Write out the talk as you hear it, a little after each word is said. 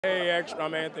Hey, Extra,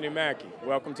 I'm Anthony Mackie.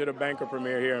 Welcome to the Banker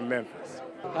premiere here in Memphis.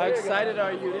 How excited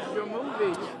are you? This is your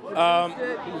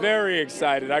movie. Very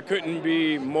excited. I couldn't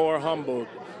be more humbled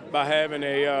by having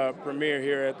a premiere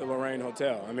here at the Lorraine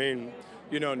Hotel. I mean,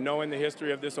 you know, knowing the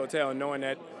history of this hotel and knowing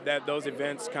that those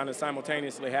events kind of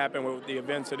simultaneously happen with the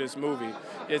events of this movie,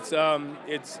 it's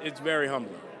very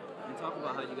humbling. And talk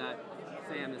about how you got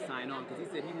Sam to sign on, because he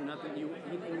said he knew nothing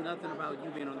about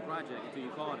you being on the project until you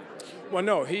called him. Well,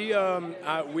 no,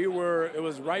 it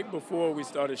was right before we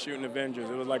started shooting Avengers.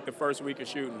 It was like the first week of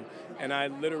shooting, and I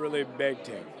literally begged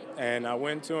him. And I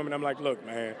went to him and I'm like, look,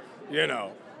 man, you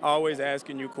know, always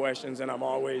asking you questions, and I'm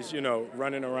always, you know,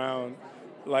 running around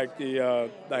like the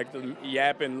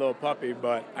yapping little puppy,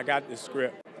 but I got this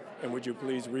script, and would you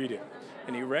please read it?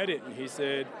 And he read it, and he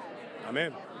said, I'm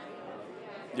in.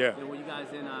 Yeah. And were you guys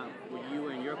were you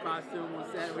in your costume on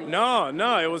set?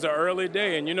 No, it was an early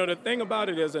day. And, you know, the thing about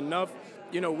it is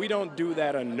we don't do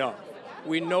that enough.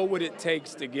 We know what it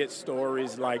takes to get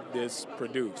stories like this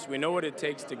produced. We know what it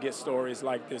takes to get stories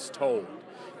like this told.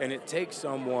 And it takes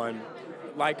someone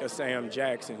like a Sam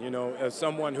Jackson, you know, as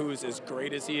someone who's as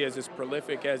great as he is, as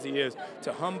prolific as he is,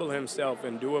 to humble himself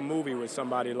and do a movie with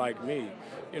somebody like me.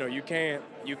 You know, you can't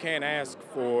ask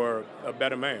for a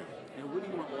better man. And what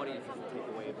do you want audiences to take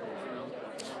away from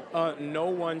this, you know? No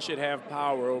one should have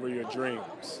power over your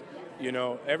dreams. You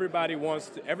know, everybody's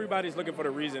looking for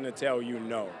the reason to tell you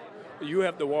no. You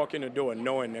have to walk in the door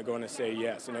knowing they're going to say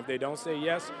yes. And if they don't say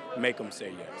yes, make them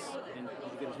say yes. And did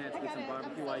you get a chance to get some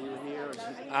barbecue while you were here?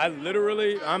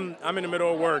 I'm in the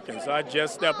middle of working, so I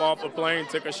just stepped off a plane,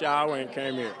 took a shower, and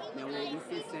came here. Now, will we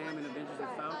see Sam in Adventures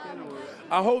of Falcon, or?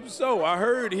 I hope so. I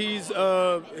heard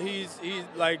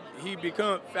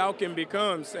Falcon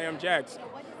becomes Sam Jackson.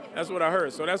 That's what I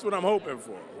heard. So that's what I'm hoping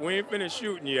for. We ain't finished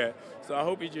shooting yet, so I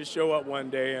hope he just show up one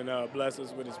day and bless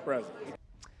us with his presence.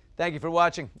 Thank you for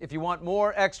watching. If you want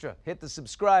more Extra, hit the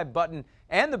subscribe button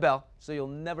and the bell so you'll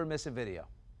never miss a video.